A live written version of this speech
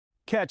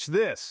Catch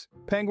this!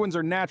 Penguins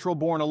are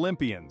natural-born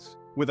Olympians.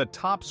 With a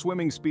top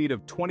swimming speed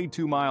of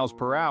 22 miles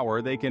per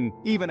hour, they can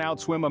even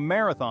outswim a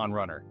marathon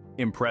runner.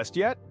 Impressed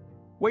yet?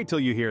 Wait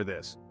till you hear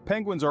this.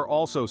 Penguins are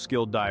also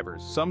skilled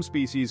divers. Some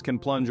species can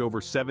plunge over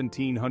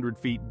 1,700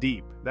 feet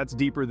deep. That's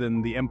deeper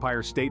than the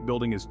Empire State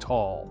Building is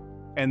tall.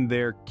 And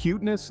their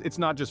cuteness, it's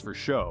not just for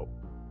show.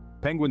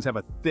 Penguins have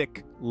a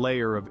thick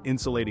layer of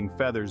insulating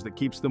feathers that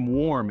keeps them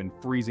warm in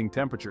freezing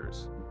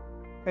temperatures.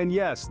 And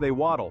yes, they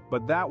waddle,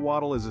 but that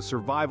waddle is a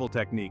survival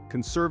technique,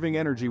 conserving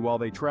energy while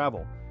they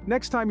travel.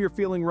 Next time you're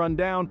feeling run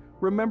down,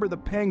 remember the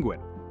penguin.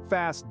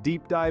 Fast,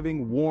 deep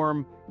diving,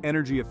 warm,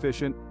 energy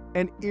efficient,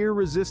 and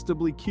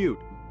irresistibly cute.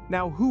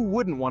 Now who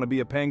wouldn't want to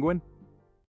be a penguin?